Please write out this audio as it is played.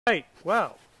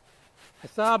Well, I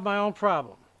solved my own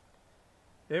problem.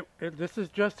 This is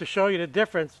just to show you the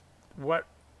difference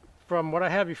from what I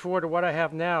had before to what I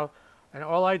have now. And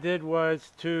all I did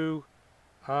was to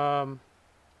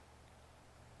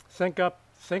sync up,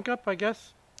 I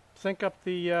guess. Sync up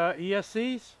the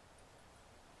ESCs.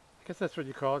 I guess that's what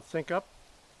you call it, sync up.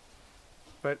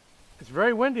 But it's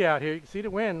very windy out here. You can see the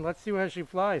wind. Let's see when she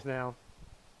flies now.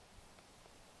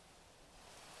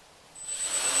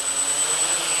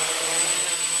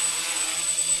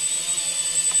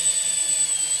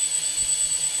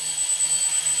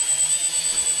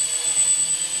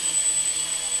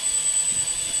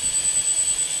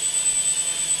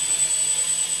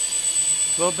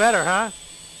 A little better, huh?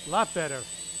 A lot better.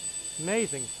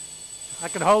 Amazing. I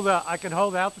can hold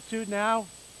altitude now.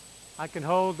 I can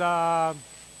hold hover.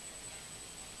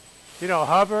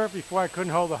 Before I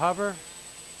couldn't hold the hover,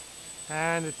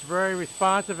 and it's very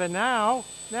responsive. And now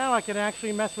I can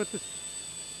actually mess with the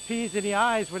P's in the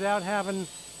eyes without having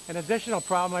an additional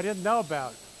problem I didn't know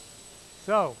about.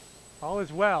 So all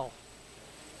is well.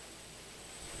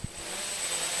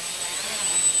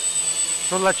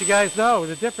 So to let you guys know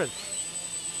the difference.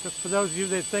 Just for those of you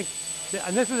that think,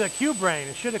 and this is a Q brain.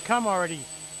 It should have come already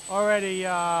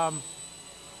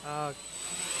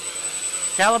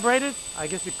calibrated. I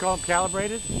guess you call them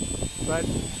calibrated. But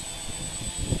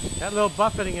that little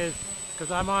buffeting is because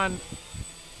I'm on.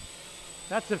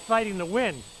 That's it fighting the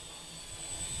wind.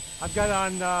 I've got it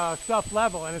on self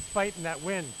level and it's fighting that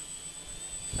wind.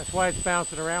 That's why it's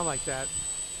bouncing around like that.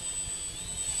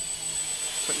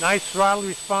 But nice throttle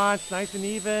response, nice and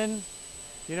even.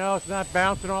 You know, it's not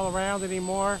bouncing all around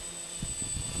anymore.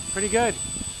 Pretty good.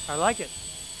 I like it.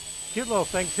 Cute little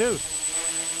thing too.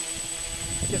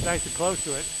 Get nice and close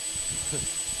to it.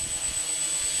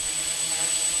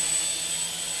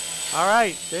 All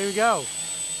right, there we go.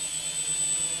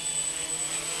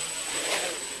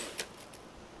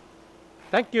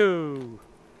 Thank you.